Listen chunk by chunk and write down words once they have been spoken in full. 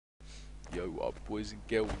Yo up, boys and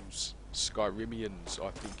girls, Skyrimians,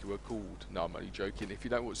 I think you are called. No, I'm only joking. If you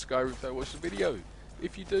don't watch Skyrim, don't watch the video.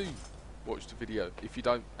 If you do, watch the video. If you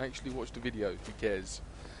don't, actually watch the video. Who cares?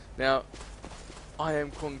 Now, I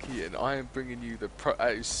am Conky, and I am bringing you the pro.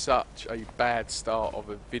 It is such a bad start of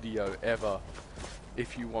a video ever.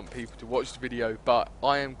 If you want people to watch the video, but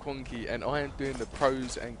I am Conky, and I am doing the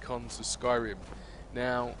pros and cons of Skyrim.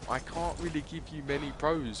 Now, I can't really give you many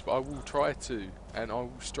pros, but I will try to, and I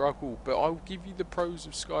will struggle, but I will give you the pros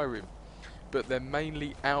of Skyrim. But they're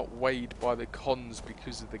mainly outweighed by the cons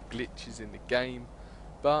because of the glitches in the game.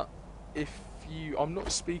 But if you, I'm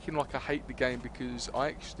not speaking like I hate the game, because I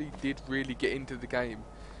actually did really get into the game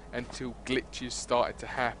until glitches started to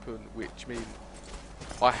happen, which means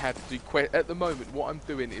I had to do at the moment what I'm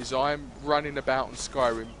doing is I'm running about on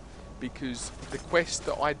Skyrim because the quest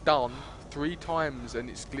that I'd done 3 times, and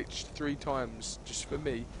it's glitched 3 times just for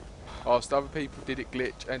me. I asked other people, did it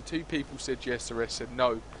glitch? And 2 people said yes, the rest said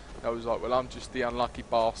no. I was like, well, I'm just the unlucky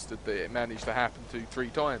bastard that it managed to happen to 3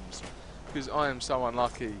 times. Because I am so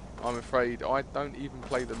unlucky. I'm afraid I don't even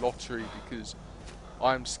play the lottery because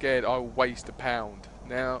I'm scared I will waste £1.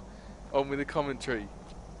 Now, on with the commentary.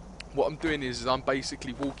 What I'm doing is I'm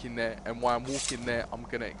basically walking there, and while I'm walking there, I'm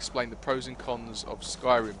going to explain the pros and cons of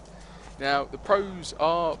Skyrim. Now, the pros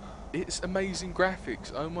are, it's amazing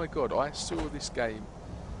graphics. Oh my god, I saw this game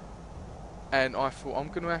and I thought I'm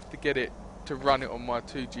going to have to get it to run it on my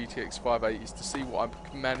 2 GTX 580s to see what I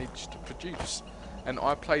can manage to produce. And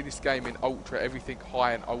I play this game in ultra, everything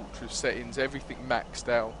high and ultra settings, everything maxed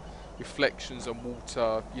out, reflections on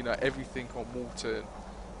water, you know, everything on water.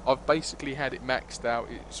 I've basically had it maxed out.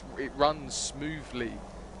 It runs smoothly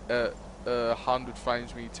at 100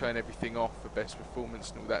 frames when you turn everything off for best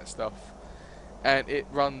performance and all that stuff. And it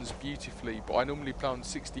runs beautifully, but I normally play on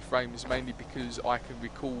 60 frames mainly because I can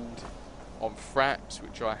record on fraps,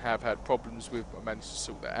 which I have had problems with, but I managed to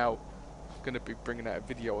sort that out. I'm going to be bringing out a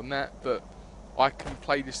video on that, but I can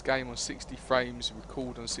play this game on 60 frames,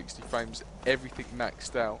 record on 60 frames, everything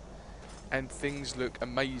maxed out, and things look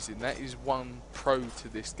amazing. That is one pro to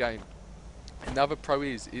this game. Another pro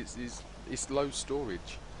is it's low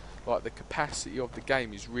storage. Like, the capacity of the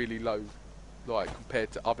game is really low, like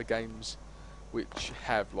compared to other games which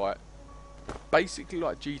have, like, basically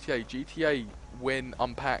like GTA, when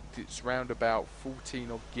unpacked, it's round about 14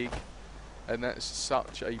 odd gig, and that's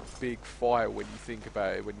such a big file when you think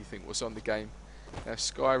about it, when you think what's on the game. Now,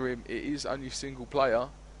 Skyrim, it is only single player,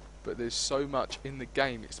 but there's so much in the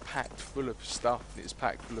game. It's packed full of stuff, and it's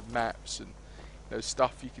packed full of maps, and you know,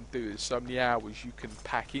 stuff you can do. There's so many hours you can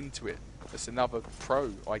pack into it. That's another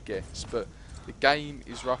pro, I guess. But the game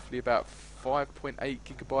is roughly about 5.8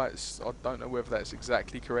 gigabytes. I don't know whether that's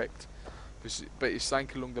exactly correct, but it's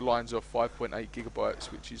something along the lines of 5.8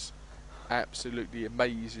 gigabytes, which is absolutely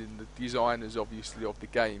amazing. The designers, obviously, of the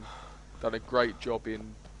game done a great job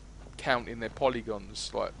in counting their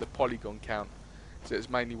polygons, like the polygon count. So it's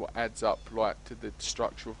mainly what adds up, like, to the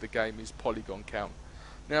structure of the game is polygon count.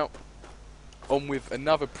 Now, on with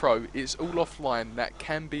another pro. It's all offline. That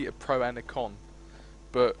can be a pro and a con,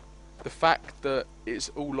 but the fact that it's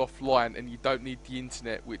all offline and you don't need the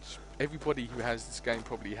internet, which everybody who has this game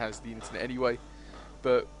probably has the internet anyway,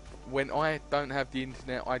 but when I don't have the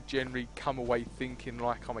internet, I generally come away thinking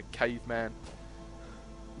like I'm a caveman.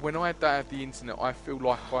 When I don't have the internet, I feel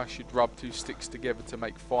like I should rub 2 sticks together to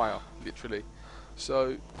make fire, literally.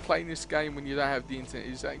 So playing this game when you don't have the internet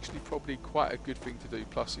is actually probably quite a good thing to do.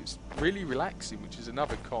 Plus, it's really relaxing, which is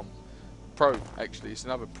another con. Pro, actually, it's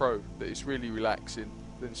another pro, that it's really relaxing.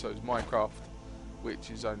 Then so is Minecraft,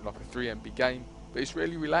 which is only like a 3 MB game, but it's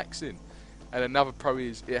really relaxing. And another pro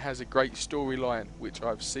is it has a great storyline, which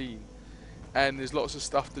I've seen, and there's lots of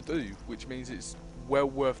stuff to do, which means it's well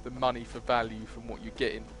worth the money for value from what you're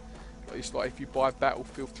getting. It's like if you buy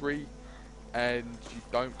Battlefield 3 and you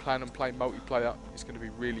don't plan on playing multiplayer, it's going to be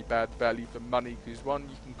really bad value for money, because 1,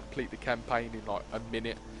 you can complete the campaign in like a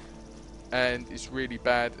minute, and it's really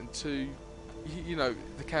bad, and 2, you know,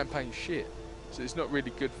 the campaign's shit. So it's not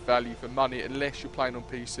really good value for money unless you're playing on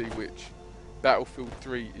PC, which Battlefield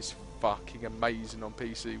 3 is fucking amazing on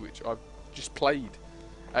PC, which I've just played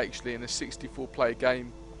actually in a 64 player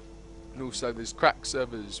game. And also there's crack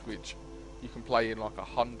servers, which you can play in like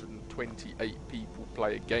 128 people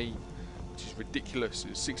play a game, which is ridiculous.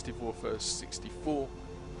 It's 64 versus 64.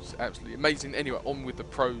 It's absolutely amazing. Anyway, on with the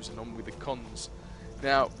pros and on with the cons.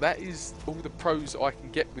 Now, that is all the pros I can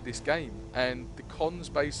get with this game, and the cons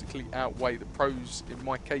basically outweigh the pros. In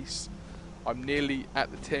my case, I'm nearly at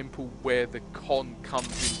the temple where the con comes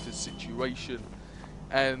into situation,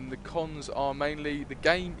 and the cons are mainly the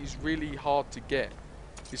game is really hard to get.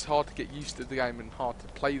 It's hard to get used to the game and hard to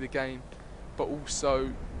play the game. but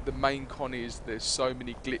also the main con is there's so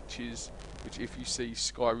many glitches, which if you see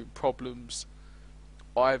Skyrim problems,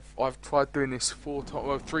 I've tried doing this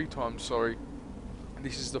 3 times, sorry.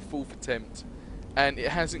 This is the 4th attempt, and it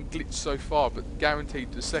hasn't glitched so far, but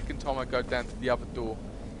guaranteed the second time I go down to the other door,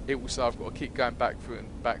 it will say I've got to keep going back through it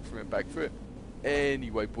and back through it and back through it.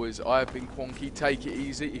 Anyway, boys, I have been Quonky. Take it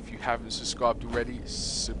easy. If you haven't subscribed already,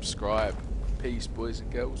 subscribe. Peace, boys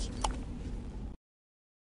and girls.